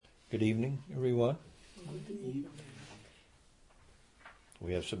Good evening, everyone.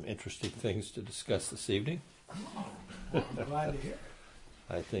 We have some interesting things to discuss this evening. Glad to hear.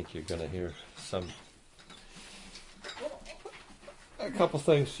 I think you're going to hear a couple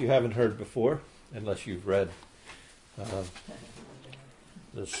things you haven't heard before, unless you've read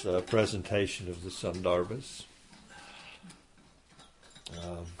this presentation of the Sandarbhas.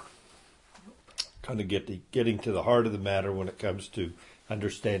 Kind of getting to the heart of the matter when it comes to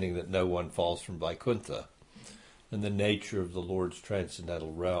understanding that no one falls from Vaikuntha and the nature of the Lord's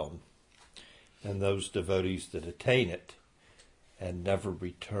transcendental realm and those devotees that attain it and never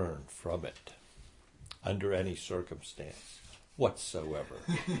return from it under any circumstance whatsoever.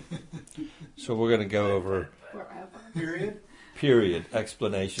 So we're going to go over period,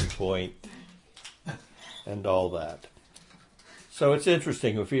 explanation point, and all that. So it's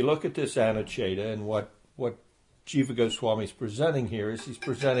interesting, if you look at this Anucheta and what Jiva Goswami is presenting here is he's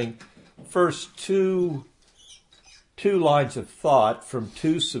presenting first two lines of thought from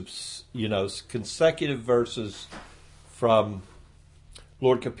two consecutive verses from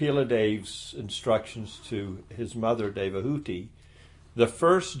Lord Kapila Dev's instructions to his mother Devahuti. The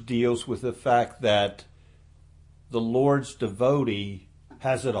first deals with the fact that the Lord's devotee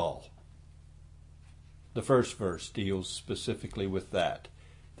has it all. The first verse deals specifically with that.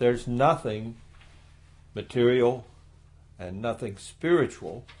 There's nothing material and nothing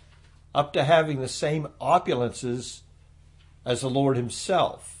spiritual up to having the same opulences as the Lord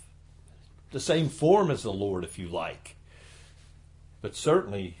himself. The same form as the Lord, if you like. But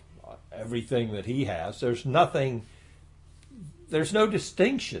certainly everything that he has, there's no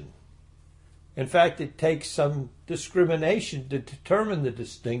distinction. In fact, it takes some discrimination to determine the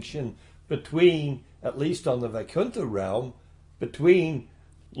distinction between, at least on the Vaikuntha realm, between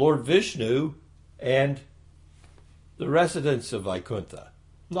Lord Vishnu and the residents of Vaikuntha.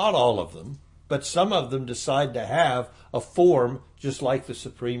 Not all of them, but some of them decide to have a form just like the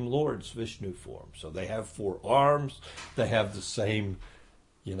Supreme Lord's Vishnu form. So they have 4 arms, they have the same,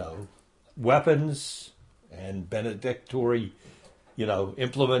 weapons and benedictory,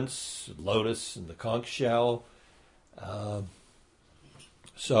 implements, lotus and the conch shell.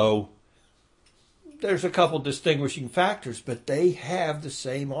 So there's a couple distinguishing factors, but they have the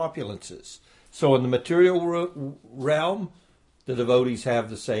same opulences. So in the material realm, the devotees have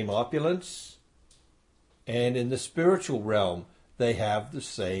the same opulence, and in the spiritual realm, they have the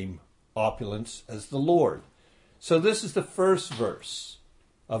same opulence as the Lord. So this is the first verse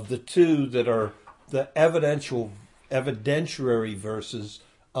of the two that are the evidentiary verses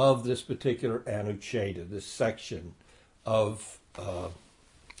of this particular Anucheta, this section of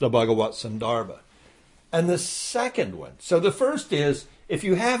the Bhagavad Sandarbha. And the second one, so the first is, if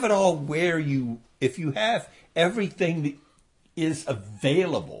you have it all if you have everything that is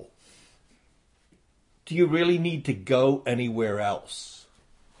available, do you really need to go anywhere else?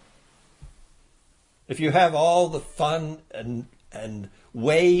 If you have all the fun and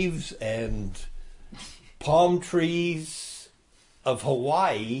waves and palm trees of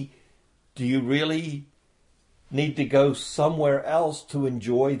Hawaii, do you really need to go somewhere else to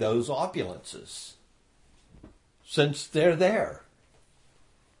enjoy those opulences? Since they're there.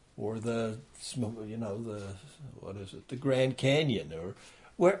 Or the Grand Canyon, or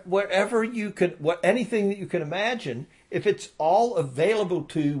wherever you could, anything that you can imagine, if it's all available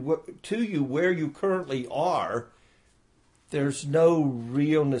to you where you currently are, there's no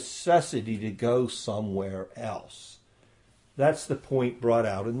real necessity to go somewhere else. That's the point brought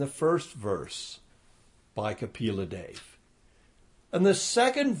out in the first verse by Kapila Dev. And the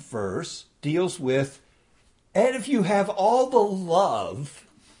second verse deals with, and if you have all the love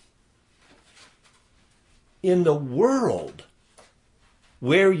in the world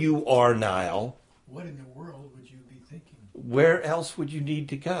where you are now, what in the world would you be thinking? Where else would you need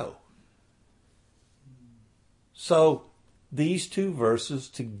to go? So these two verses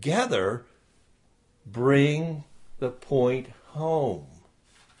together bring the point home.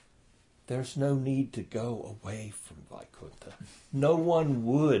 There's no need to go away from Vaikuntha. No one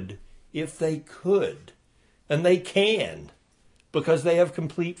would if they could. And they can, because they have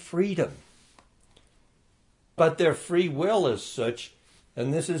complete freedom. But their free will is such,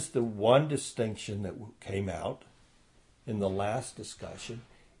 and this is the one distinction that came out in the last discussion,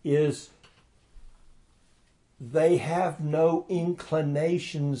 is they have no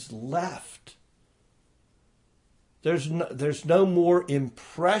inclinations left. There's no more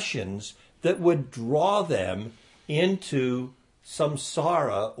impressions that would draw them into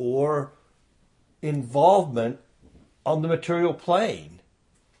samsara or involvement on the material plane.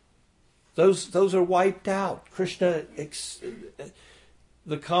 Those are wiped out. Krishna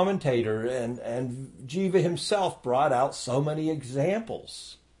the commentator and Jiva himself brought out so many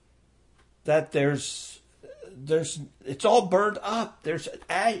examples that it's all burnt up.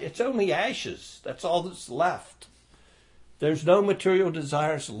 It's only ashes. That's all that's left. There's no material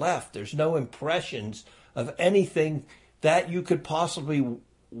desires left. There's no impressions of anything that you could possibly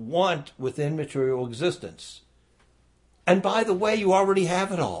want within material existence. And by the way, you already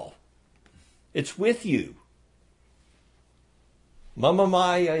have it all. It's with you. Mama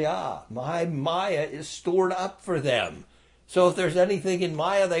Maya, ya. My Maya is stored up for them. So if there's anything in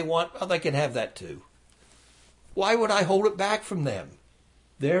Maya they want, well, they can have that too. Why would I hold it back from them?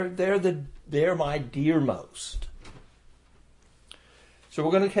 They're my dearmost. So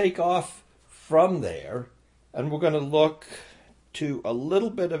we're going to take off from there, and we're going to look to a little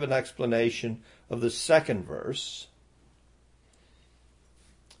bit of an explanation of the second verse.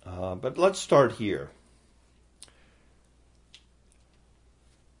 But let's start here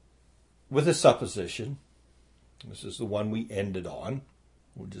with a supposition. This is the one we ended on.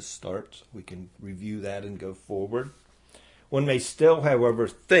 We'll just start so we can review that and go forward. One may still, however,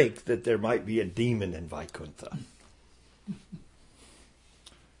 think that there might be a demon in Vaikuntha.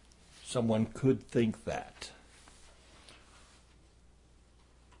 Someone could think that.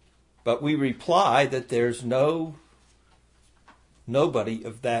 But we reply that there's nobody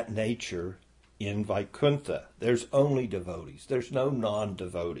of that nature in Vaikuntha. There's only devotees. There's no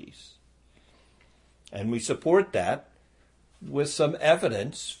non-devotees. And we support that with some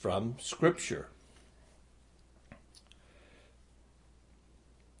evidence from Scripture.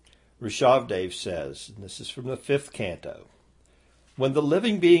 Rishabdev says, and this is from the 5th canto, when the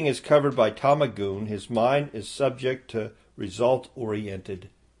living being is covered by tamagun, his mind is subject to result-oriented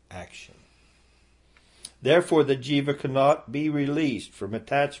action. Therefore, the jiva cannot be released from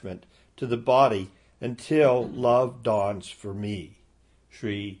attachment to the body until love dawns for me.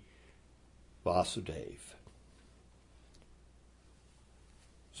 Sri Vasudev.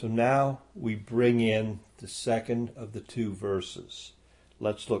 So now we bring in the second of the two verses.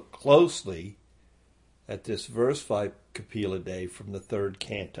 Let's look closely at this verse by Kapila Dev from the 3rd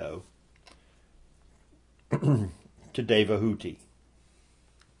canto to Devahuti.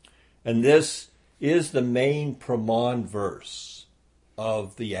 And this is the main Praman verse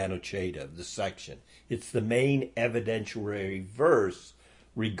of the Anucheta, of the section. It's the main evidentiary verse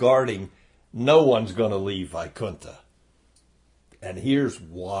regarding no one's going to leave Vaikuntha. And here's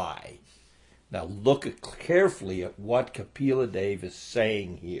why. Now look carefully at what Kapila Dev is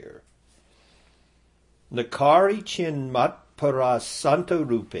saying here. Nakari chinmat para santo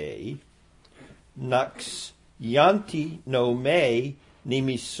rupe, naks yanti no me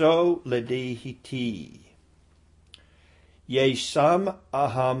nimiso ledehiti. Yesam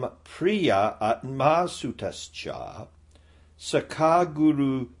aham priya atma sutascha, sakha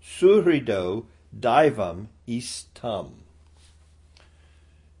guru suhrido daivam istam.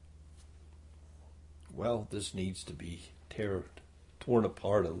 Well, this needs to be torn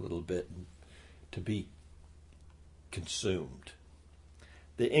apart a little bit to be consumed.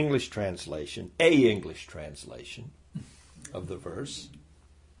 The English translation, English translation of the verse.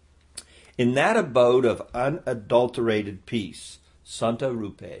 In that abode of unadulterated peace, Santa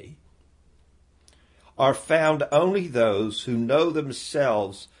Rupe, are found only those who know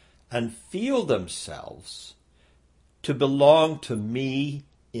themselves and feel themselves to belong to me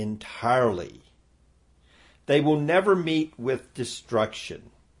entirely. They will never meet with destruction.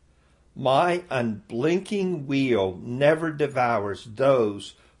 My unblinking wheel never devours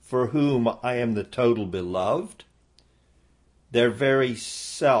those for whom I am the total beloved. Their very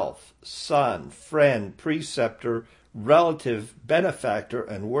self, son, friend, preceptor, relative, benefactor,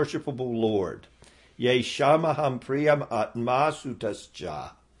 and worshipable Lord. Ye shamaham priyam atma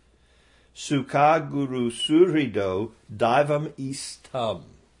sutascha. Sukha guru surido daivam istam.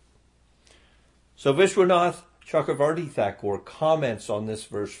 So Vishwanath Chakravarti Thakur comments on this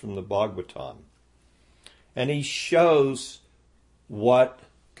verse from the Bhagavatam. And he shows what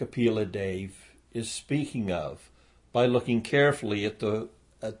Kapila Dev is speaking of by looking carefully at the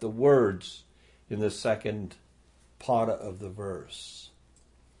words in the second pada of the verse.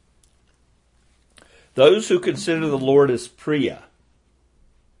 Those who consider the Lord as Priya.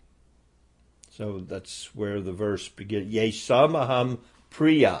 So that's where the verse begins. Ye samaham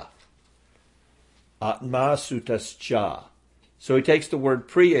Priya. Atma sutascha. So he takes the word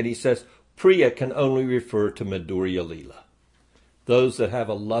Priya and he says, Priya can only refer to Madhurya Leela. Those that have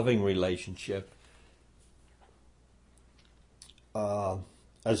a loving relationship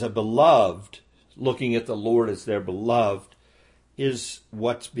as a beloved, looking at the Lord as their beloved, is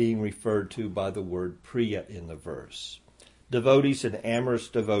what's being referred to by the word Priya in the verse. devotees in amorous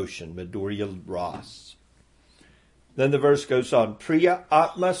devotion, Madhurya Ras. Then the verse goes on, Priya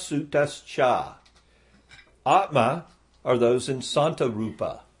Atma Sutas Cha. Atma are those in Santa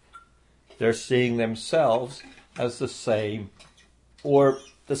Rupa. They're seeing themselves as the same, or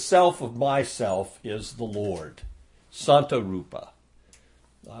the self of myself is the Lord. Santa Rupa.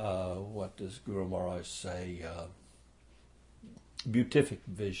 What does Guru Maharaj say? Beatific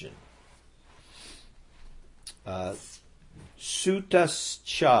vision. Sutas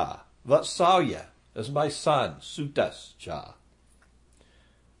Cha. Vatsalya is my son. Sutas Cha.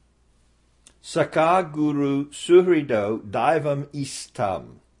 Saka Guru Suhrido Daivam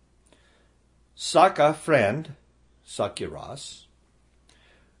Istam. Saka, friend, Sakyaras.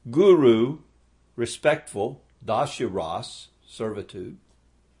 Guru, respectful, Dasyaras, servitude.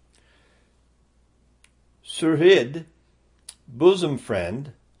 Surhid, bosom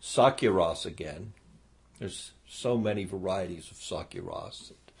friend, Sakyaras again. There's so many varieties of Sakyaras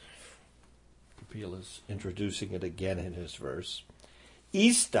that Kapila is introducing it again in his verse.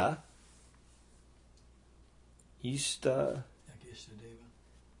 Ista,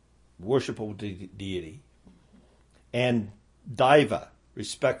 worshipful deity, and Daiva,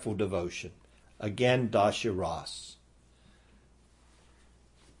 respectful devotion. Again, Dasyaras.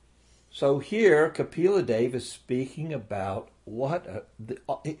 So here, Kapila Dev is speaking about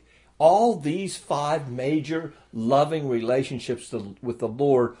all these 5 major loving relationships with the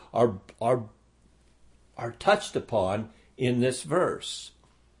Lord are touched upon in this verse.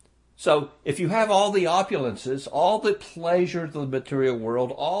 So if you have all the opulences, all the pleasure of the material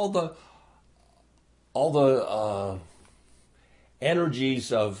world, all the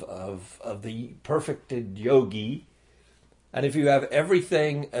energies of the perfected yogi, and if you have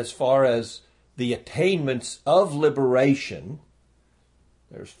everything as far as the attainments of liberation,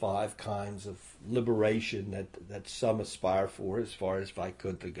 there's 5 kinds of liberation that some aspire for as far as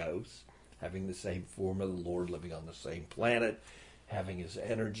Vaikuntha goes, having the same form of the Lord, living on the same planet, having his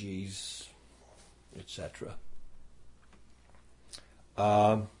energies, etc.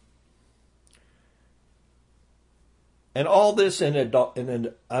 And all this in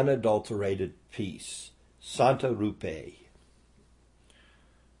an unadulterated peace. Santa Rupe.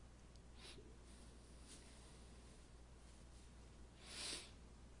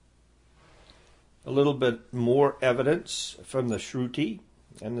 A little bit more evidence from the Shruti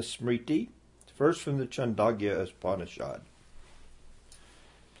and the Smriti. First from the Chandogya Upanishad.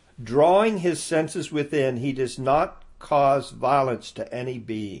 Drawing his senses within, he does not cause violence to any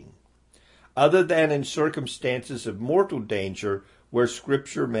being, other than in circumstances of mortal danger where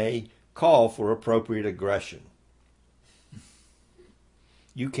Scripture may call for appropriate aggression.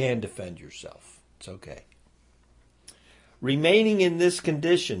 You can defend yourself. It's okay. Remaining in this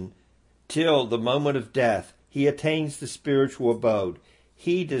condition till the moment of death, he attains the spiritual abode.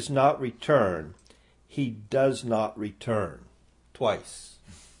 He does not return. He does not return. Twice.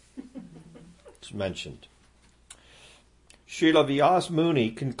 It's mentioned. Srila Vyas Muni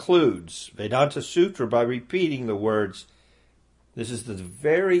concludes Vedanta Sutra by repeating the words. This is the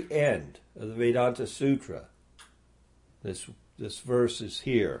very end of the Vedanta Sutra. This verse is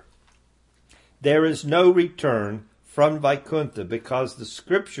here. There is no return from Vaikuntha because the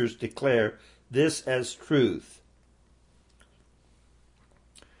scriptures declare this as truth.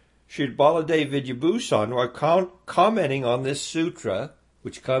 Sri Baladev Vidyabhushan, while commenting on this sutra,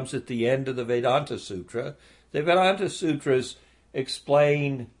 which comes at the end of the Vedanta Sutra, the Vedanta Sutras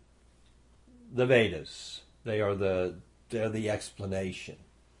explain the Vedas. They're the explanation.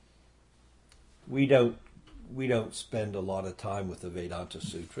 We don't spend a lot of time with the Vedanta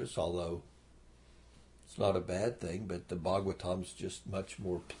Sutras, although it's not a bad thing, but the Bhagavatam's just much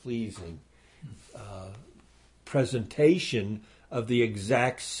more pleasing presentation of the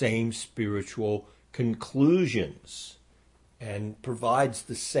exact same spiritual conclusions and provides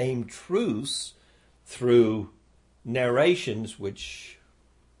the same truths through narrations which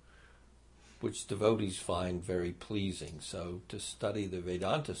devotees find very pleasing. So to study the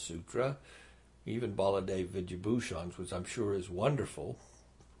Vedanta Sutra, even Baladev Vidyabhushan's, which I'm sure is wonderful,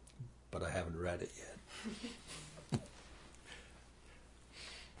 but I haven't read it yet.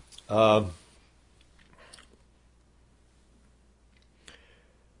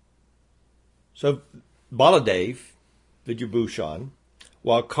 So Baladev Vidyabhushan,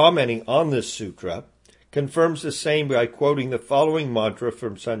 while commenting on this sutra, confirms the same by quoting the following mantra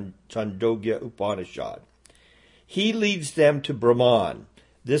from Chandogya Upanishad. He leads them to Brahman.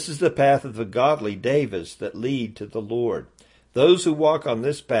 This is the path of the godly devas that lead to the Lord. Those who walk on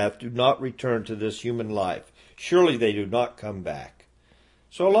this path do not return to this human life. Surely they do not come back.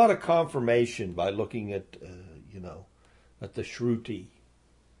 So a lot of confirmation by looking at, at the Shruti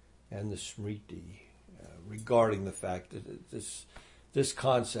and the Smriti regarding the fact that this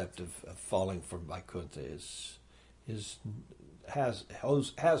concept of falling from Vaikuntha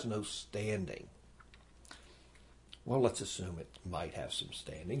has no standing. Well, let's assume it might have some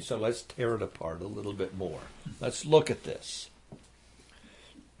standing, so let's tear it apart a little bit more. Let's look at this.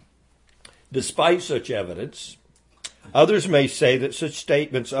 Despite such evidence, others may say that such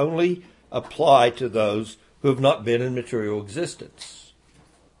statements only apply to those who have not been in material existence.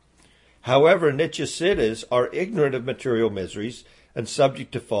 However, Nityasiddhas are ignorant of material miseries and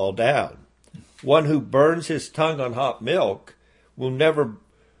subject to fall down. One who burns his tongue on hot milk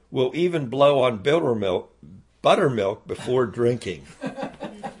will even blow on buttermilk before drinking.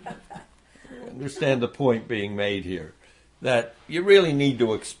 Understand the point being made here, that you really need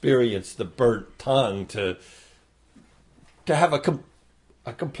to experience the burnt tongue to have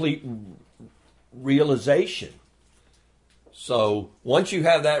a complete realization. So once you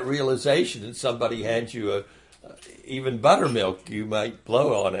have that realization and somebody hands you even buttermilk, you might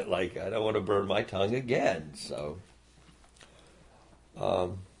blow on it like, I don't want to burn my tongue again. So,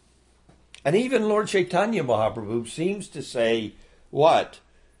 and even Lord Chaitanya Mahaprabhu seems to say, what?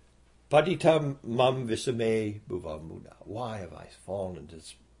 Patitam mam visame bhuvam muna. Why have I fallen into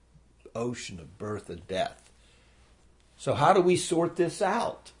this ocean of birth and death? So how do we sort this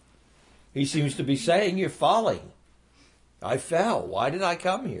out? He seems to be saying, you're falling. I fell. Why did I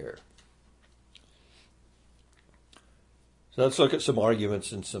come here? So let's look at some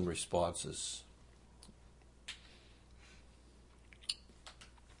arguments and some responses.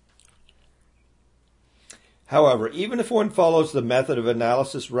 However, even if one follows the method of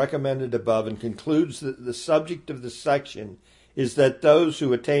analysis recommended above and concludes that the subject of the section is that those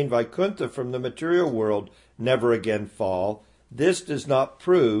who attain Vaikuntha from the material world never again fall, this does not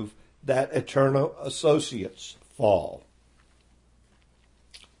prove that eternal associates fall.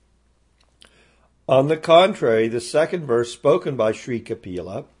 On the contrary, the second verse spoken by Sri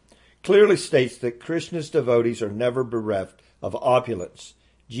Kapila clearly states that Krishna's devotees are never bereft of opulence.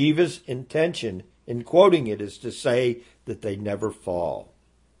 Jiva's intention in quoting it is to say that they never fall.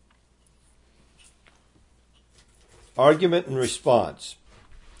 Argument and response.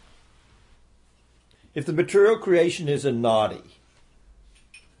 If the material creation is a nadi,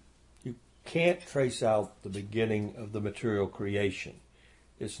 you can't trace out the beginning of the material creation.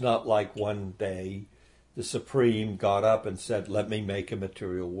 It's not like one day the Supreme got up and said, let me make a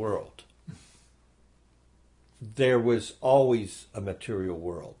material world. There was always a material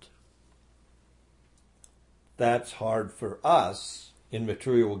world. That's hard for us in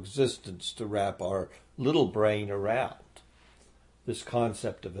material existence to wrap our little brain around, this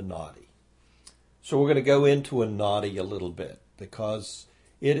concept of a nadi. So we're going to go into a nadi a little bit because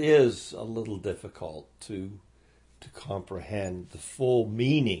it is a little difficult to comprehend the full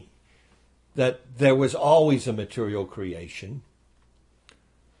meaning that there was always a material creation.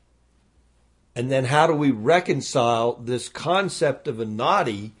 And then how do we reconcile this concept of a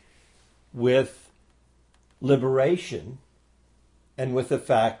nadi with liberation and with the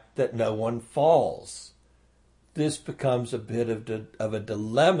fact that no one falls? This becomes a bit of a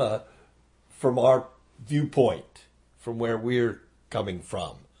dilemma from our viewpoint, from where we're coming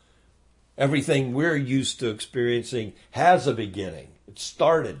from. Everything we're used to experiencing has a beginning. It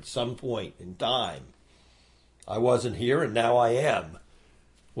started some point in time. I wasn't here and now I am.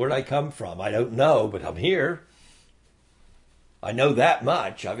 Where'd I come from? I don't know, but I'm here. I know that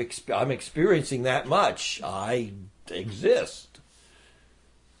much. I'm experiencing that much. I exist.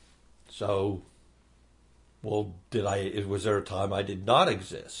 So, well, was there a time I did not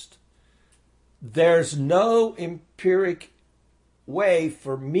exist? There's no empiric way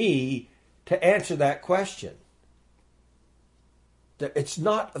for me to answer that question. It's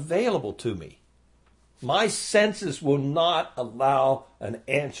not available to me. My senses will not allow an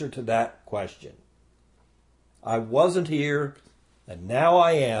answer to that question. I wasn't here, and now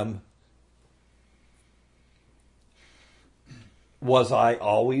I am. Was I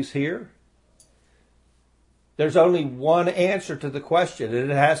always here? There's only one answer to the question,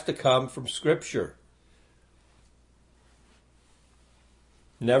 and it has to come from Scripture.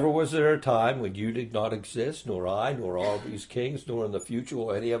 Never was there a time when you did not exist, nor I, nor all these kings, nor in the future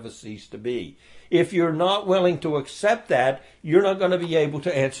will any of us cease to be. If you're not willing to accept that, you're not going to be able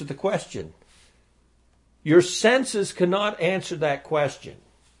to answer the question. Your senses cannot answer that question.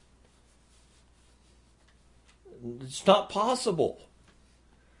 It's not possible.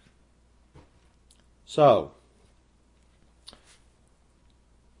 So,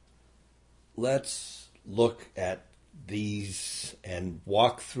 let's look at these and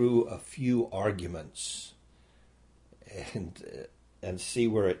walk through a few arguments and see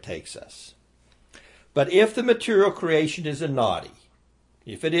where it takes us. But if the material creation is a naughty,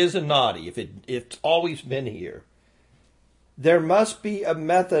 if it's always been here, there must be a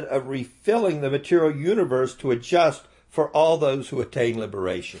method of refilling the material universe to adjust for all those who attain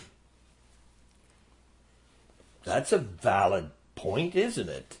liberation. That's a valid point, isn't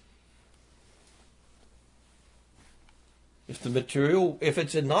it? If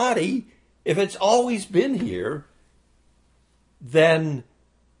it's a naughty, if it's always been here, then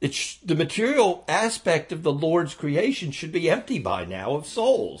the material aspect of the Lord's creation should be empty by now of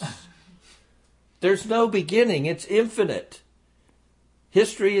souls. There's no beginning. It's infinite.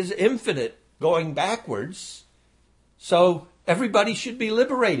 History is infinite, going backwards. So everybody should be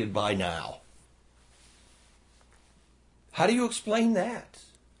liberated by now. How do you explain that?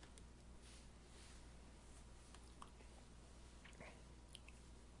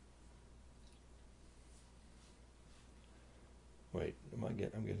 Wait, I'm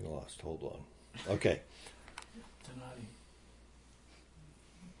getting lost. Hold on. Okay.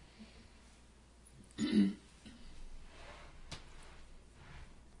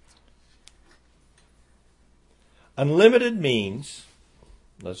 Unlimited means,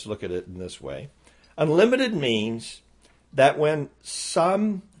 let's look at it in this way. Unlimited means that when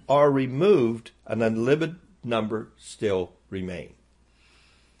some are removed, an unlimited number still remain.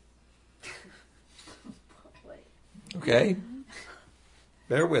 Okay?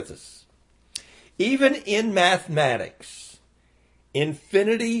 Bear with us. Even in mathematics,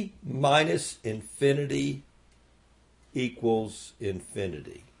 infinity minus infinity equals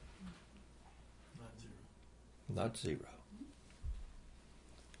infinity. Not zero.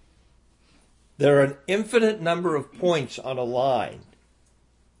 There are an infinite number of points on a line.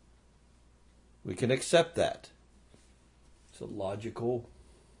 We can accept that. It's a logical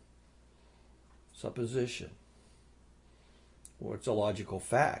supposition. Or it's a logical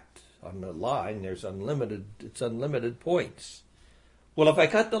fact. On the line, it's unlimited points. Well, if I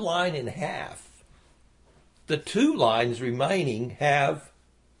cut the line in half, the two lines remaining have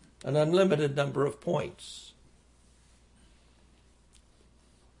an unlimited number of points.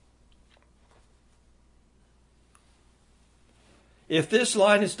 If this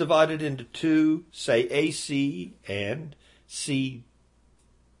line is divided into two, say AC and CD,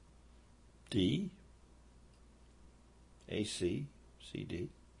 AC, CD,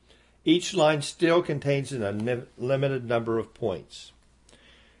 each line still contains an unlimited number of points.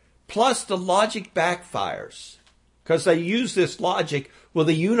 Plus the logic backfires, because they use this logic, well,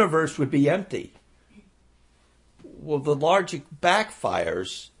 the universe would be empty. Well, the logic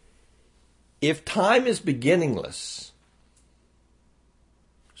backfires if time is beginningless.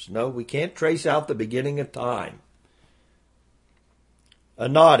 No, we can't trace out the beginning of time. A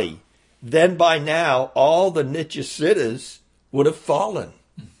naughty. Then by now, all the Nityasiddhas would have fallen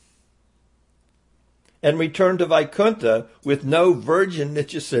and returned to Vaikuntha with no virgin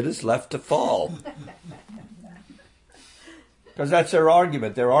Nityasiddhas left to fall. Because that's their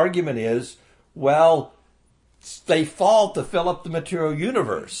argument. Their argument is, well, they fall to fill up the material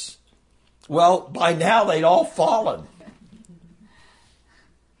universe. Well, by now they'd all fallen.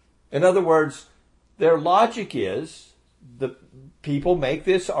 In other words, their logic is, the people make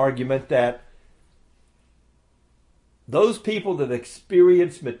this argument that those people that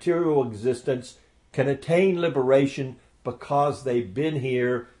experience material existence can attain liberation because they've been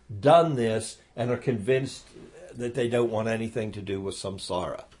here, done this, and are convinced that they don't want anything to do with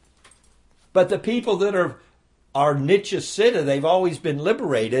samsara. But the people that are Nityasiddha, they've always been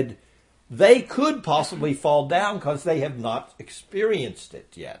liberated, they could possibly fall down because they have not experienced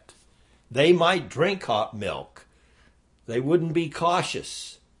it yet. They might drink hot milk. They wouldn't be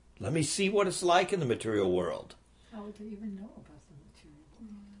cautious. Let me see what it's like in the material world. How would they even know about the material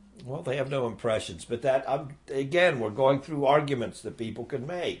world? Well, they have no impressions. But that, again, we're going through arguments that people can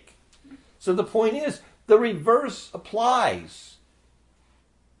make. So the point is, the reverse applies.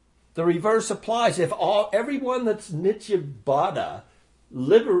 The reverse applies. If everyone that's Nityabada,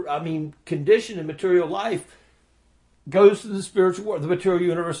 conditioned in material life, goes to the spiritual world, the material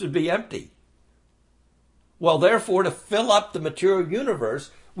universe would be empty. Well, therefore, to fill up the material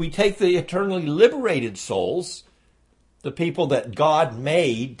universe, we take the eternally liberated souls, the people that God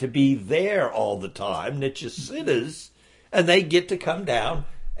made to be there all the time, Nityasiddhas, and they get to come down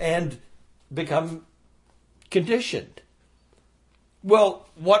and become conditioned. Well,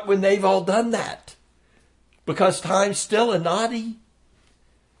 what when they've all done that? Because time's still a naughty.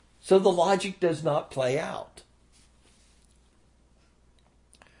 So the logic does not play out.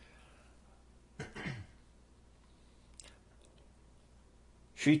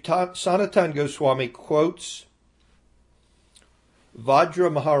 Sri Sanatana Goswami quotes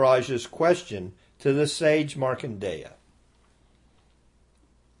Vajra Maharaja's question to the sage Markandeya.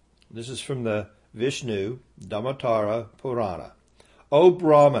 This is from the Vishnu Dhammatara Purana. O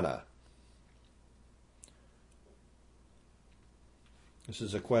Brahmana. This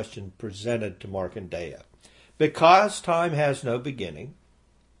is a question presented to Markandeya. Because time has no beginning,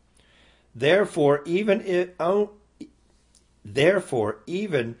 therefore even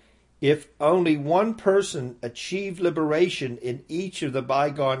if only one person achieved liberation in each of the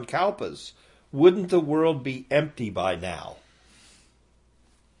bygone kalpas, wouldn't the world be empty by now?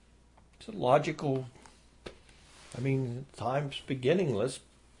 It's a logical, time's beginningless.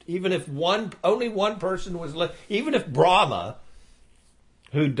 Even if only one person was, even if Brahma,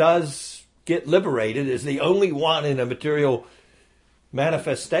 who does get liberated, is the only one in a material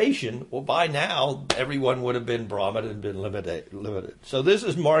manifestation, well, by now, everyone would have been Brahman and been limited. So this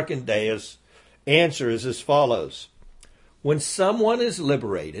is Markandeya's answer is as follows. When someone is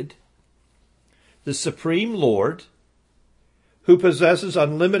liberated, the Supreme Lord, who possesses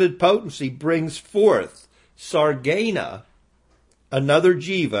unlimited potency, brings forth Sargena, another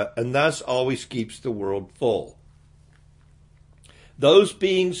jiva, and thus always keeps the world full. Those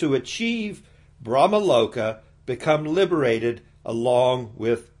beings who achieve Brahmaloka become liberated along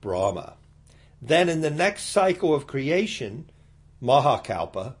with Brahma. Then in the next cycle of creation,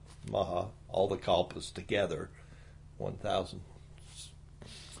 Mahakalpa, all the kalpas together, 1,000.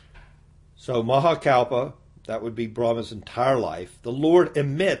 So Mahakalpa, that would be Brahma's entire life, the Lord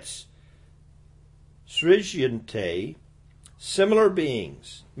emits Srijyante, similar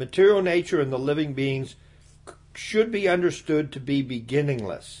beings. Material nature and the living beings should be understood to be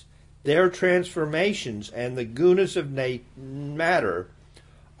beginningless. Their transformations and the gunas of matter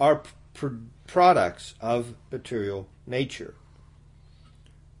are products of material nature.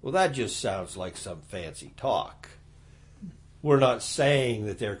 Well, that just sounds like some fancy talk. We're not saying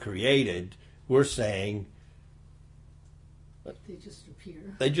that they're created. We're saying they just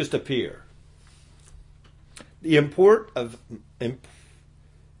appear. They just appear. The importance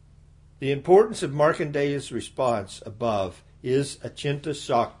of Markandeya's response above is Achinta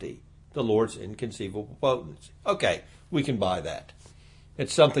Shakti, the Lord's inconceivable potency. Okay, we can buy that.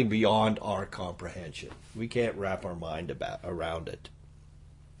 It's something beyond our comprehension. We can't wrap our mind around it.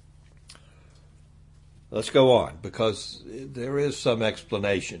 Let's go on, because there is some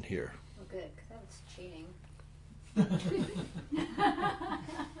explanation here. Well, good, because that was cheating.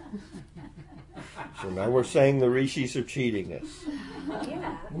 So now we're saying the rishis are cheating us.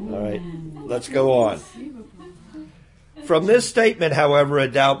 Yeah. All right, let's go on. From this statement, however, a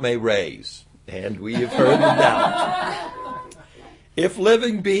doubt may raise, and we have heard the doubt. If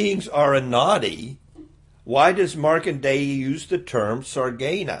living beings are anadi, why does Markandeya use the term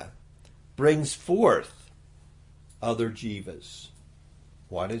Sargena, brings forth other jivas?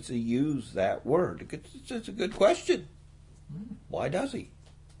 Why does he use that word? It's a good question. Why does he?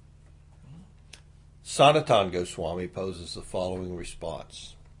 Sanatan Goswami poses the following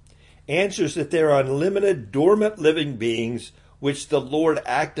response. Answers that there are unlimited dormant living beings which the Lord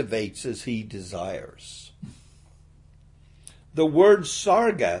activates as he desires. The word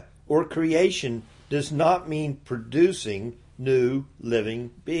sarga, or creation, does not mean producing new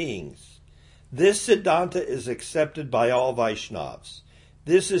living beings. This Siddhanta is accepted by all Vaishnavas.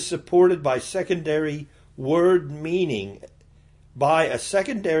 This is supported by a secondary word meaning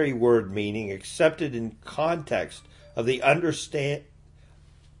accepted in context of the understanding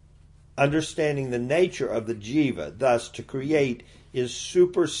the nature of the jiva. Thus, to create is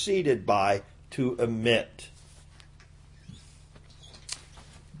superseded by to emit.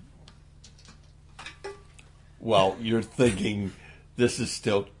 Well, you're thinking this is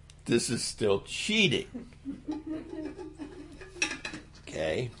still cheating.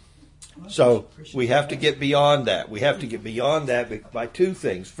 Okay. So we have to get beyond that. We have to get beyond that by two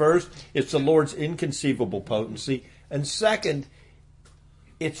things. First, it's the Lord's inconceivable potency. And second,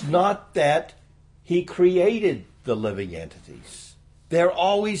 it's not that he created the living entities. They're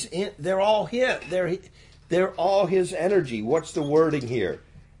all him. They're all his energy. What's the wording here?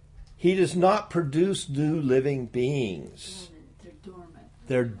 He does not produce new living beings. They're dormant.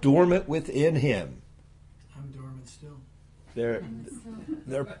 They're dormant within him. I'm dormant still.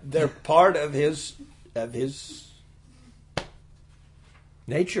 They're part of his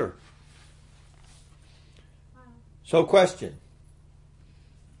nature. So, question.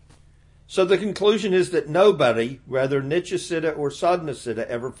 So the conclusion is that nobody, whether Nityasiddha or Sadhanasiddha,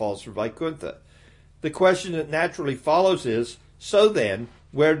 ever falls for Vaikuntha. The question that naturally follows is, so then,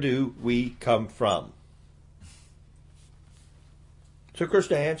 where do we come from? So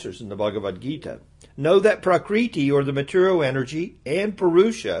Krishna answers in the Bhagavad Gita, Know that Prakriti, or the material energy, and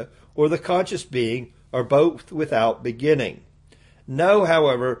Purusha, or the conscious being, are both without beginning. Know,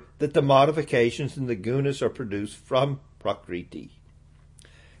 however, that the modifications in the gunas are produced from Prakriti.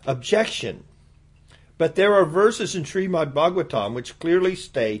 Objection. But there are verses in Srimad Bhagavatam which clearly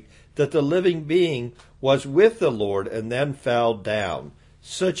state that the living being was with the Lord and then fell down,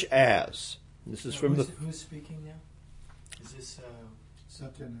 such as... This is from Who's speaking now? Is this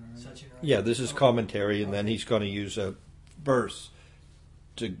Satyanarayana. Yeah, this is commentary, and then he's going to use a verse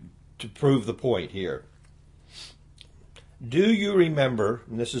to prove the point here. Do you remember,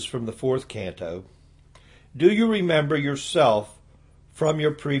 and this is from the 4th canto, do you remember yourself from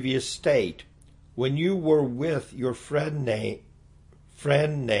your previous state when you were with your friend named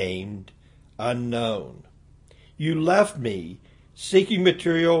Unknown? You left me seeking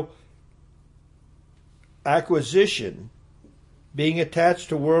material acquisition, being attached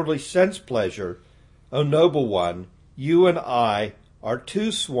to worldly sense pleasure. O noble one, you and I are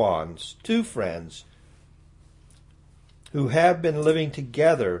two swans, two friends, who have been living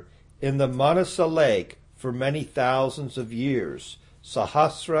together in the Manasa lake for many thousands of years,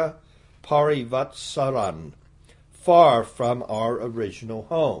 Sahasra Parivatsaran, far from our original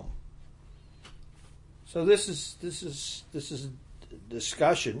home. So this is a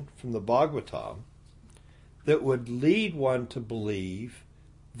discussion from the Bhagavatam that would lead one to believe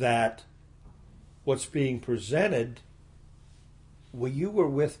that what's being presented, well, you were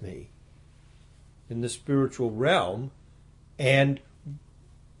with me in the spiritual realm, and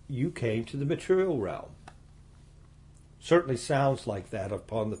you came to the material realm. Certainly sounds like that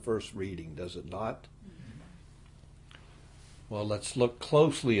upon the first reading, does it not? Well, let's look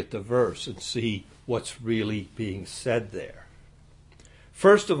closely at the verse and see what's really being said there.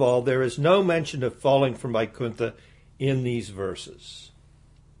 First of all, there is no mention of falling from Vaikuntha in these verses.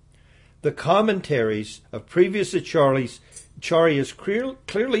 The commentaries of previous acharyas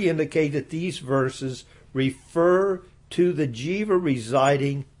clearly indicate that these verses refer to the jiva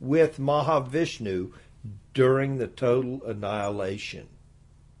residing with Mahavishnu during the total annihilation.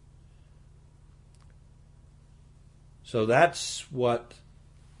 So that's what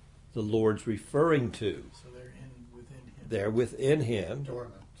the Lord's referring to. So within him. They're within him,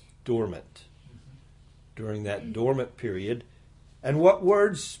 dormant. Mm-hmm. During that dormant period. And what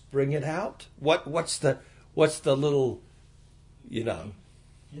words bring it out? What's the little,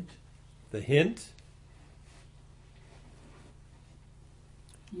 Hint? the hint?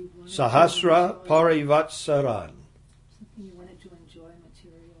 You wanted Sahasra to enjoy- Parivatsaran. Something you wanted to enjoy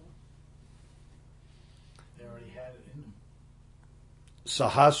material. They already had it in them.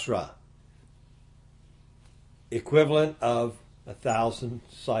 Sahasra, equivalent of 1,000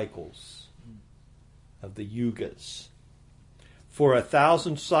 cycles of the yugas. For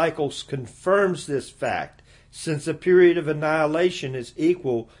 1,000 cycles confirms this fact, since the period of annihilation is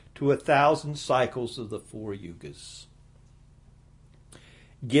equal to 1,000 cycles of the 4 yugas.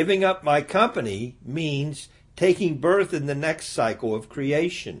 Giving up my company means taking birth in the next cycle of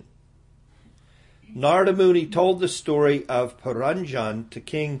creation. Narada Muni told the story of Paranjan to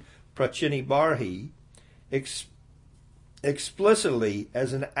King Prachinibarhi explicitly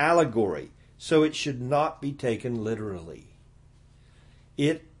as an allegory, so it should not be taken literally.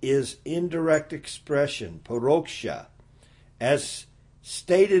 It is indirect expression, paroksha, as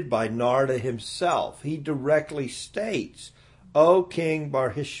stated by Narada himself. He directly states, O King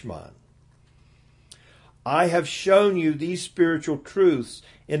Barhishman, I have shown you these spiritual truths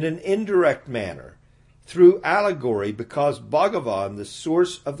in an indirect manner, through allegory, because Bhagavan, the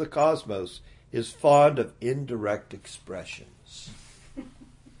source of the cosmos, is fond of indirect expressions.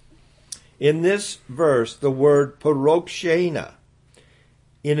 In this verse, the word parokshena,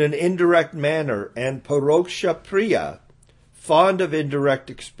 in an indirect manner, and paroksha priya, fond of indirect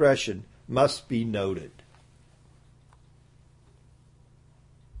expression, must be noted.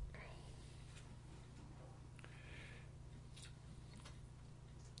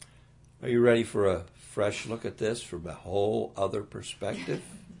 Are you ready for a fresh look at this from a whole other perspective?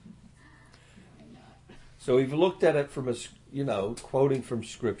 So we've looked at it from a, quoting from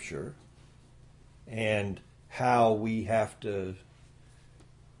Scripture, and how we have to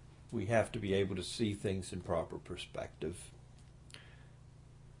be able to see things in proper perspective.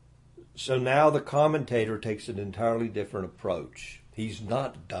 So now the commentator takes an entirely different approach. He's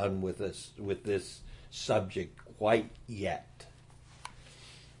not done with this subject quite yet.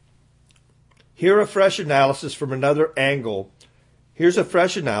 Here's a fresh analysis from another angle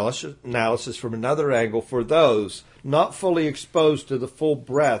for those not fully exposed to the full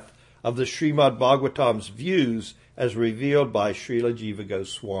breadth of the Srimad Bhagavatam's views as revealed by Srila Jiva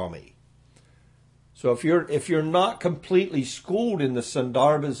Goswami. So if you're not completely schooled in the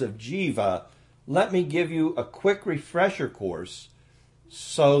Sandarbhas of Jiva, let me give you a quick refresher course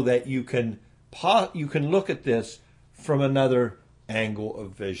so that you can look at this from another angle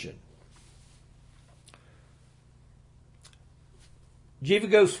of vision. Jiva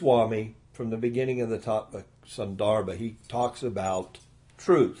Goswami, from the beginning of the Sandarbha, he talks about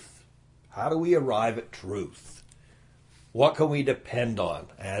truth. How do we arrive at truth? What can we depend on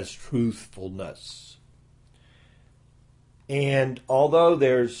as truthfulness? And although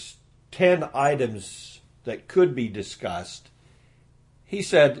there's 10 items that could be discussed, he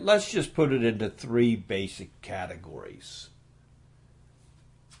said, let's just put it into 3 basic categories.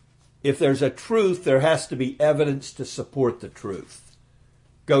 If there's a truth, there has to be evidence to support the truth.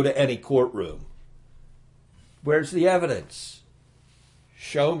 Go to any courtroom. Where's the evidence?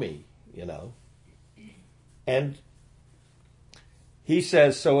 Show me, And he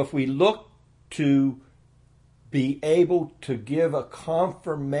says, so if we look to be able to give a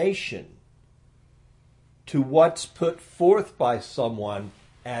confirmation to what's put forth by someone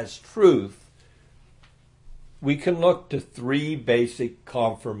as truth, we can look to 3 basic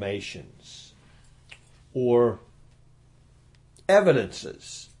confirmations or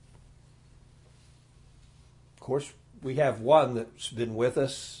evidences. Of course, we have one that's been with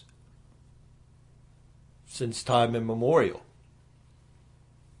us since time immemorial.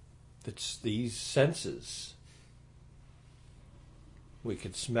 It's these senses. We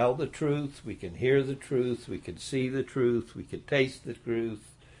can smell the truth, we can hear the truth, we can see the truth, we can taste the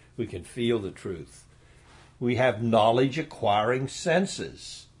truth, we can feel the truth. We have knowledge acquiring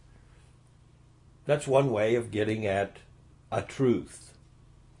senses. That's one way of getting at a truth.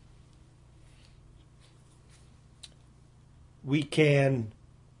 We can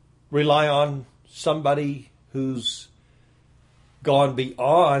rely on somebody who's gone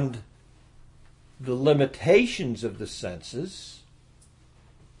beyond the limitations of the senses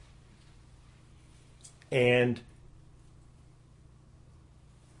and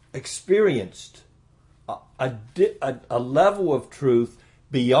experienced a level of truth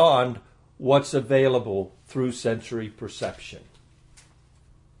beyond what's available through sensory perception.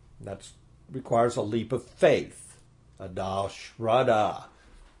 That requires a leap of faith, Ada Shraddha.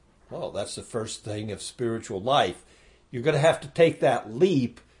 Well, that's the first thing of spiritual life. You're going to have to take that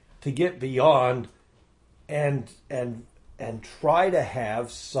leap to get beyond and try to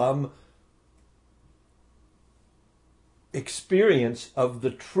have some experience of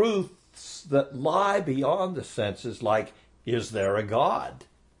the truths that lie beyond the senses, like, is there a God?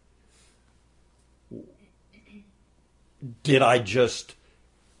 Did I just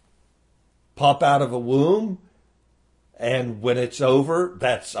pop out of a womb and when it's over,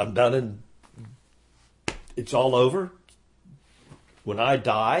 I'm done and it's all over? When I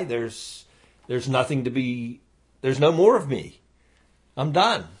die, there's nothing to be, there's no more of me. I'm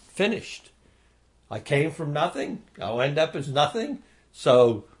done, finished. I came from nothing. I'll end up as nothing.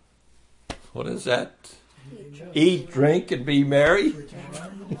 So, what is that? Eat, drink, and be merry.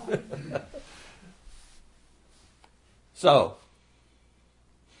 So,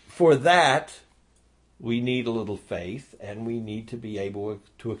 for that, we need a little faith, and we need to be able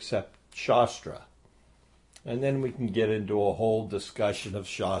to accept Shastra. And then we can get into a whole discussion of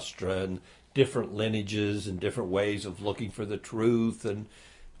Shastra and different lineages and different ways of looking for the truth and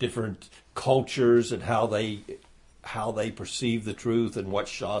different cultures and how they perceive the truth and what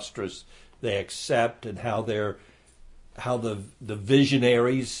Shastras they accept and how the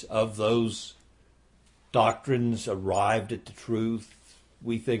visionaries of those doctrines arrived at the truth.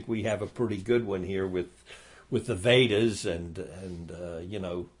 We think we have a pretty good one here with the Vedas and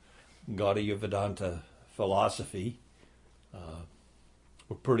Gaudiya Vedanta philosophy.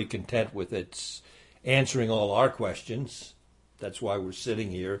 We're pretty content with its answering all our questions. That's why we're sitting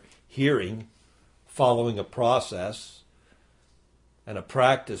here, hearing, following a process and a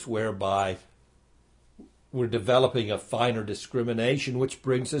practice whereby we're developing a finer discrimination, which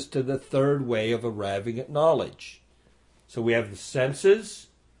brings us to the third way of arriving at knowledge. So we have the senses,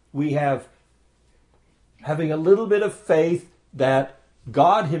 we have having a little bit of faith that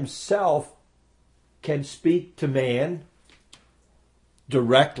God himself can speak to man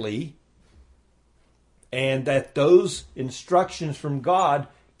directly, and that those instructions from God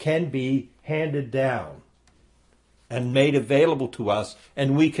can be handed down and made available to us,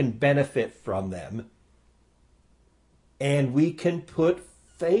 and we can benefit from them. And we can put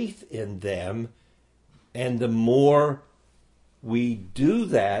faith in them, and the more we do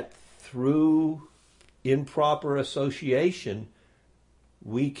that through improper association,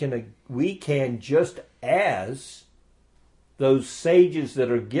 we can just as those sages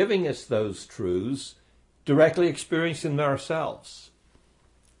that are giving us those truths directly experiencing them ourselves.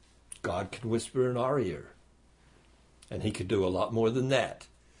 God can whisper in our ear, and he could do a lot more than that.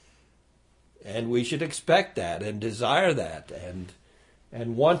 And we should expect that and desire that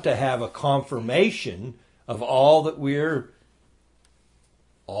and want to have a confirmation of all that we're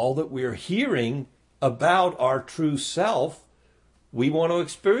hearing about our true self. We want to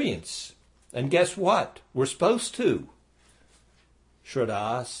experience. And guess what? We're supposed to.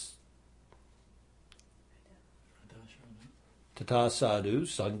 Shraddhas Tata sadhu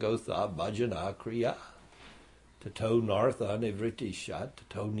sangotha bhajana kriya tato nartha nivriti shat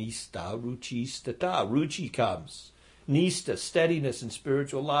tato nista ruchi stata. Ruchi comes. Nista, steadiness in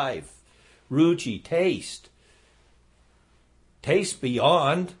spiritual life. Ruchi, taste. Taste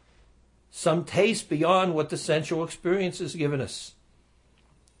beyond, some taste beyond what the sensual experience has given us.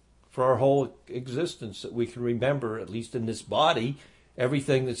 For our whole existence, that we can remember, at least in this body,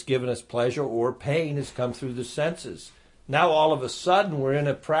 everything that's given us pleasure or pain has come through the senses. Now all of a sudden we're in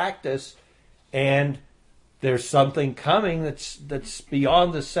a practice and there's something coming that's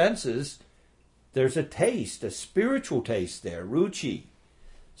beyond the senses. There's a taste, a spiritual taste there, ruchi.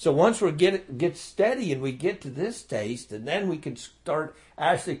 So once we get steady and we get to this taste, and then we can start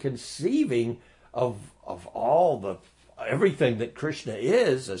actually conceiving of all everything that Krishna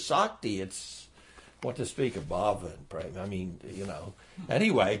is, a Shakti. It's what to speak of Bhava and Prem. I mean,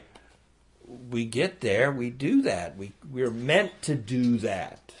 Anyway, we get there, we do that. We're meant to do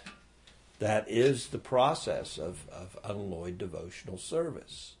that. That is the process of unalloyed devotional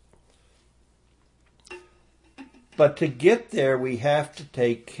service. But to get there, we have to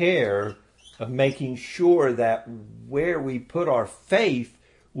take care of making sure that where we put our faith,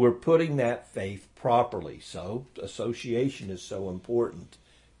 we're putting that faith properly. So association is so important,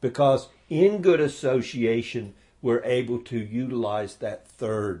 because in good association, we're able to utilize that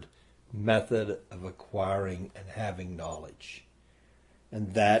third method of acquiring and having knowledge.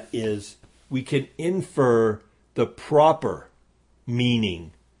 And that is, we can infer the proper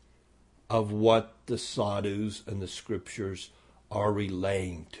meaning of what the sadhus and the scriptures are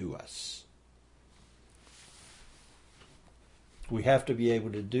relaying to us. We have to be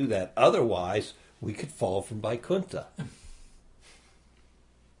able to do that. Otherwise, we could fall from Vaikuntha.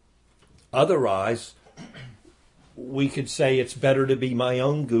 Otherwise, we could say it's better to be my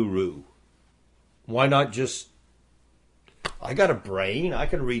own guru. Why not just, I got a brain, I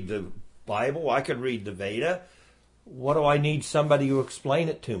can read the Bible, I can read the Veda. What do I need somebody to explain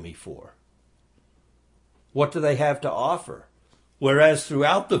it to me for? What do they have to offer? Whereas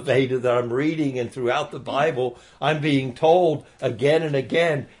throughout the Veda that I'm reading and throughout the Bible, I'm being told again and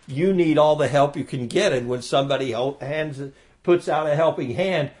again, you need all the help you can get. And when somebody puts out a helping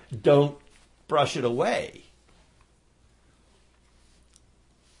hand, don't brush it away.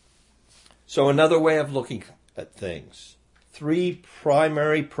 So another way of looking at things. 3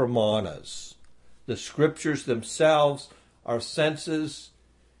 primary pramanas. The scriptures themselves, our senses,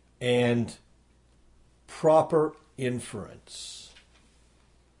 and proper inference.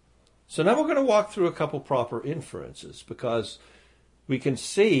 So now we're going to walk through a couple proper inferences, because we can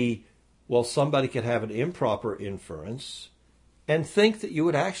see, well, somebody could have an improper inference and think that you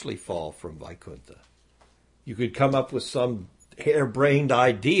would actually fall from Vaikuntha. You could come up with some harebrained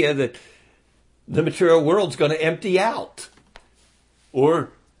idea that the material world's going to empty out. Or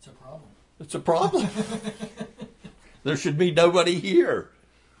it's a problem. There should be nobody here.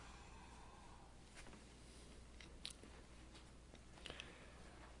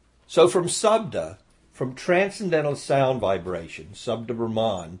 So from Sabda, from transcendental sound vibration, Sabda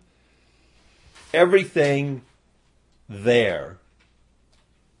Brahman, everything there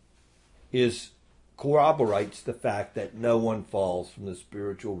corroborates the fact that no one falls from the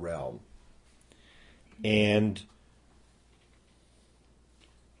spiritual realm. And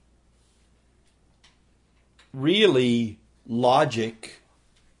really, logic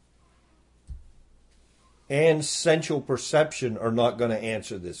and sensual perception are not going to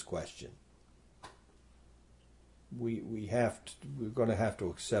answer this question. We're going to have to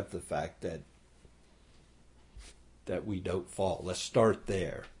accept the fact that we don't fall. Let's start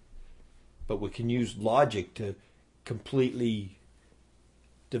there. But we can use logic to completely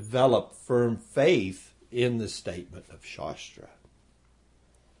develop firm faith in the statement of Shastra.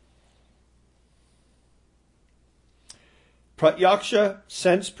 Pratyaksha,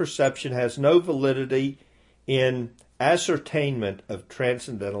 sense perception, has no validity in ascertainment of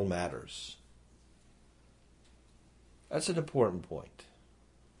transcendental matters. That's an important point.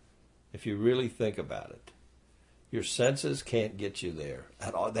 If you really think about it, your senses can't get you there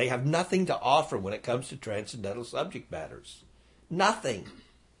at all. They have nothing to offer when it comes to transcendental subject matters. Nothing.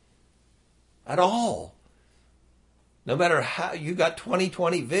 At all. No matter how you got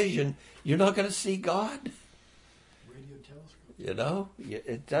 20/20 vision, you're not going to see God. Radio telescope. You know,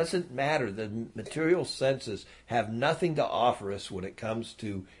 it doesn't matter. The material senses have nothing to offer us when it comes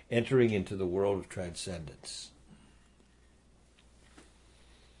to entering into the world of transcendence.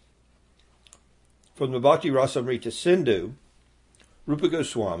 From the Bhakti Rasamrita Sindhu, Rupa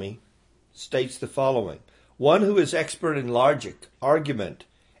Goswami states the following. One who is expert in logic, argument,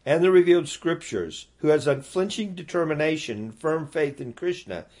 and the revealed scriptures, who has unflinching determination and firm faith in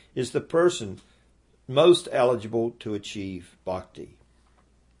Krishna, is the person most eligible to achieve bhakti.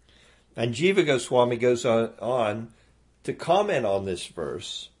 And Jiva Goswami goes on to comment on this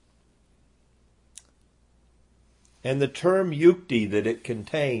verse and the term yukti that it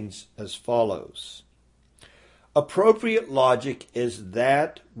contains as follows. Appropriate logic is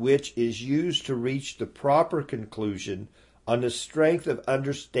that which is used to reach the proper conclusion on the strength of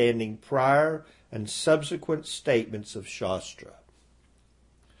understanding prior and subsequent statements of Shastra.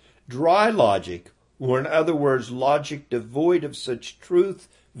 Dry logic, or in other words, logic devoid of such truth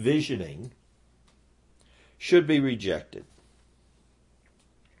visioning, should be rejected.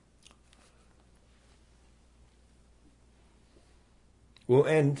 We'll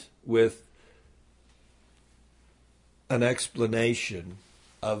end with an explanation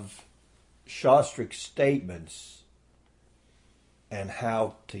of Shastric statements and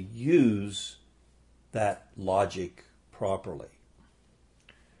how to use that logic properly.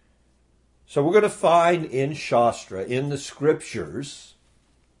 So we're going to find in Shastra, in the scriptures,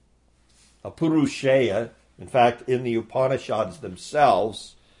 a Purushaya, in fact, in the Upanishads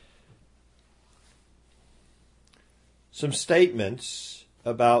themselves, some statements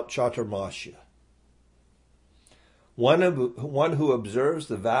about Chaturmasya. One who observes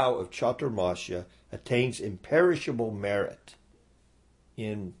the vow of Chaturmasya attains imperishable merit.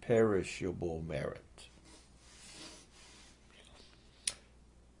 Imperishable merit.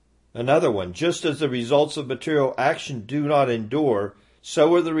 Another one, just as the results of material action do not endure,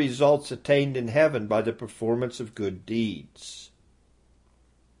 so are the results attained in heaven by the performance of good deeds.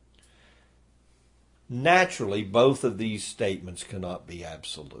 Naturally, both of these statements cannot be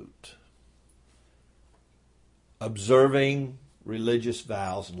absolute. Observing religious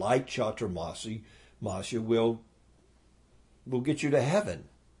vows like Chaturmasya will get you to heaven.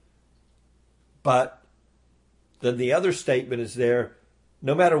 But then the other statement is there,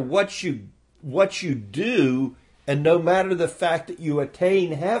 no matter what you do, and no matter the fact that you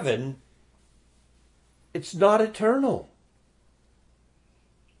attain heaven, it's not eternal.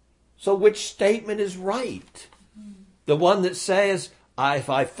 So which statement is right? The one that says, if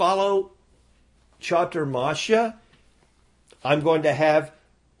I follow Chaturmasya, I'm going to have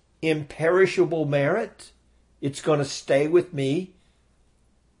imperishable merit. It's going to stay with me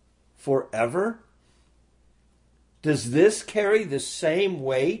forever. Does this carry the same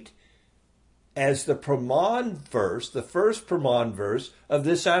weight as the Praman verse, the first Praman verse of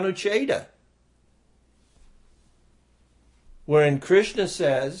this Anucheta? Wherein Krishna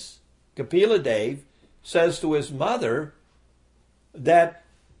says, Kapila Dev says to his mother that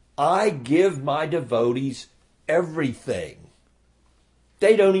I give my devotees everything.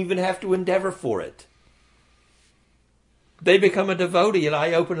 They don't even have to endeavor for it. They become a devotee and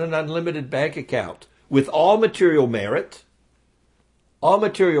I open an unlimited bank account with all material merit, all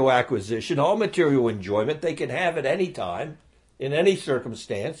material acquisition, all material enjoyment they can have at any time, in any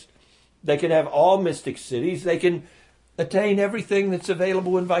circumstance. They can have all mystic cities. They can attain everything that's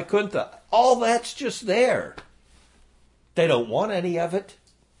available in Vaikuntha. All that's just there. They don't want any of it.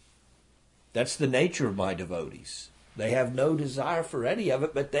 That's the nature of my devotees. They have no desire for any of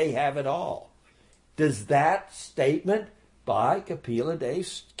it, but they have it all. Does that statement by Kapila Dev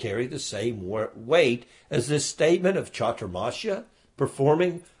carry the same weight as this statement of Chaturmasya,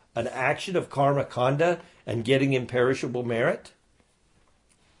 performing an action of karma kanda and getting imperishable merit?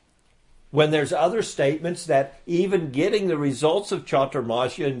 When there's other statements that even getting the results of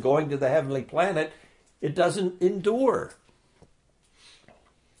Chaturmasya and going to the heavenly planet, it doesn't endure.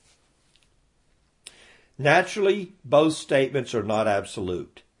 Naturally, both statements are not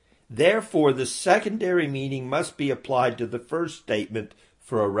absolute. Therefore, the secondary meaning must be applied to the first statement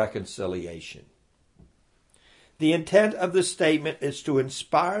for a reconciliation. The intent of the statement is to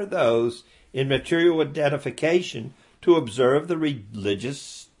inspire those in material identification to observe the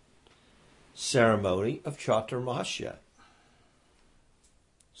religious ceremony of Chaturmasya.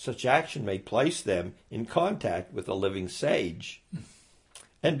 Such action may place them in contact with a living sage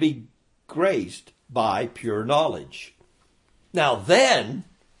and be graced by pure knowledge.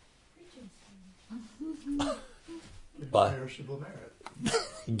 But Perishable merit.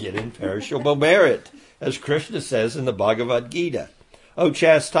 get imperishable merit, as Krishna says in the Bhagavad Gita. O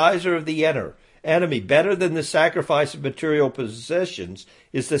chastiser of the enemy, better than the sacrifice of material possessions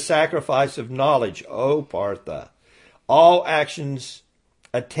is the sacrifice of knowledge, O Partha. All actions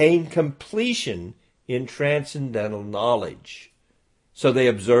attain completion in transcendental knowledge. So they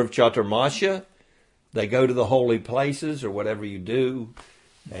observe Chaturmasya, they go to the holy places or whatever you do,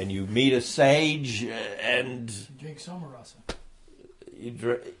 and you meet a sage and You drink Somarasa. you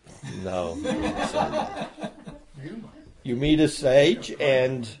drink. No. You might. You meet a sage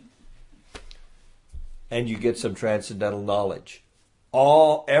and you get some transcendental knowledge.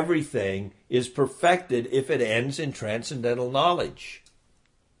 Everything is perfected if it ends in transcendental knowledge.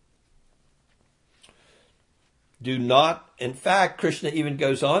 Do not, in fact, Krishna even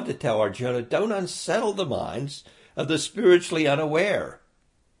goes on to tell Arjuna, don't unsettle the minds of the spiritually unaware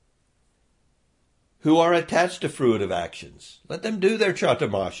who are attached to fruitive actions. Let them do their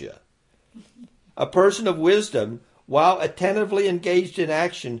Chaturmasya. A person of wisdom, while attentively engaged in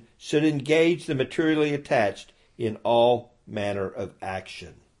action, should engage the materially attached in all manner of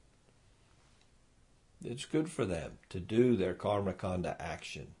action. It's good for them to do their karma kanda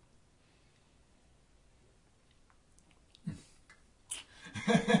action.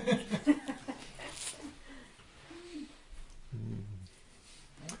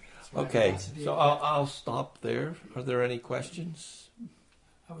 Okay, so I'll stop there. Are there any questions?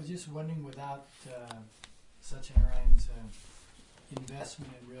 I was just wondering, without Satyanarayan's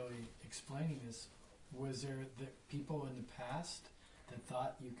investment in really explaining this, was there the people in the past that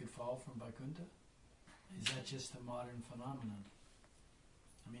thought you could fall from Vaikuntha? Is that just a modern phenomenon?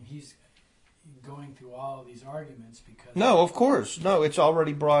 I mean, he's going through all of these arguments because... No, of course. No, it's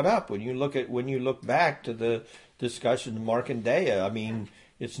already brought up. When you look back to the discussion of Markandeya, I mean,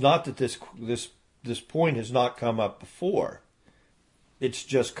 it's not that this point has not come up before. It's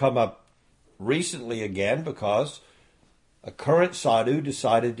just come up recently again because a current sadhu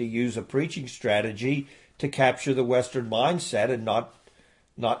decided to use a preaching strategy to capture the Western mindset and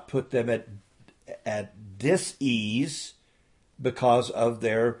not put them at dis-ease because of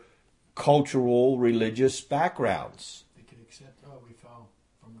their cultural, religious backgrounds. They could accept, we fell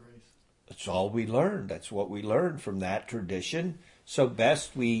from grace. That's all we learned. That's what we learned from that tradition. So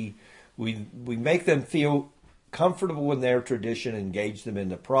best we make them feel comfortable in their tradition, engage them in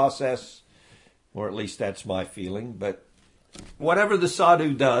the process, or at least that's my feeling. But whatever the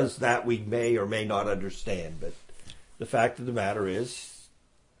sadhu does, that we may or may not understand. But the fact of the matter is,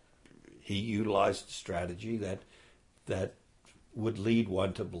 he utilized a strategy that would lead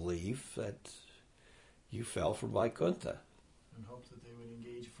one to believe that you fell from Vaikuntha. And hope that they would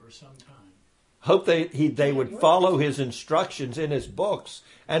engage for some time. Hope they would follow his instructions in his books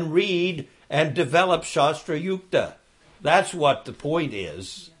and read and develop Shastra Yukta. That's what the point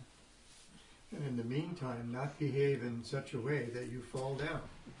is. And in the meantime, not behave in such a way that you fall down.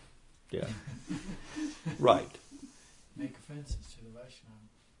 Yeah. Right. Make offenses to the Vaishnava.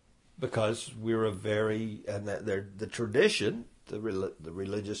 Because we're the tradition, the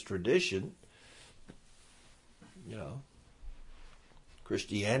religious tradition,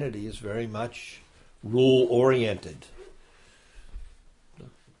 Christianity is very much rule-oriented.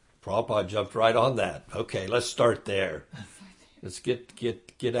 Prabhupada jumped right on that. Okay, let's start there. Let's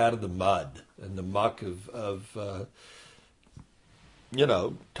get out of the mud and the muck of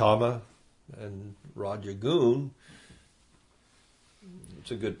Tama and Rajagun.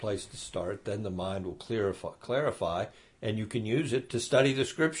 It's a good place to start. Then the mind will clarify, and you can use it to study the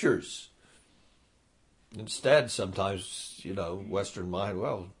scriptures. Instead, sometimes, Western mind,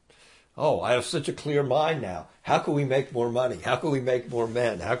 I have such a clear mind now. How can we make more money? How can we make more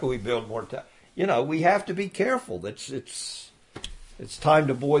men? How can we build more time? We have to be careful. It's time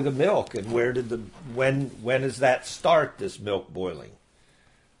to boil the milk. And when does that start, this milk boiling?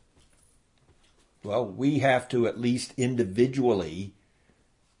 Well, we have to at least individually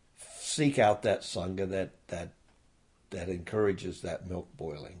seek out that sangha that encourages that milk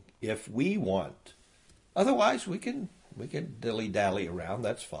boiling. If we want, otherwise we can dilly-dally around.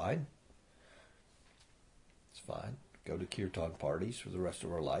 That's fine. It's fine. Go to kirtan parties for the rest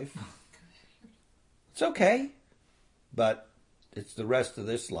of our life. It's okay, but it's the rest of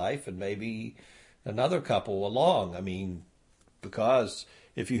this life and maybe another couple along. I mean, because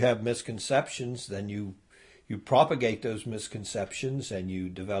if you have misconceptions, then you propagate those misconceptions and you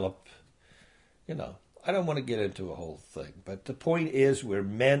develop, I don't want to get into a whole thing, but the point is we're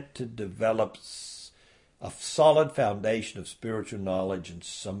meant to develop a solid foundation of spiritual knowledge and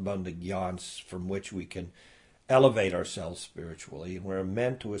sambandha jnans from which we can elevate ourselves spiritually, and we're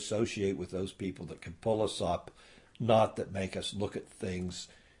meant to associate with those people that can pull us up, not that make us look at things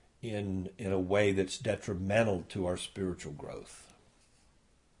in a way that's detrimental to our spiritual growth.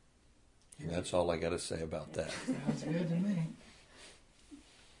 And that's all I got to say about that. Sounds good to me.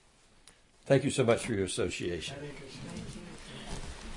 Thank you so much for your association. Hare Krishna.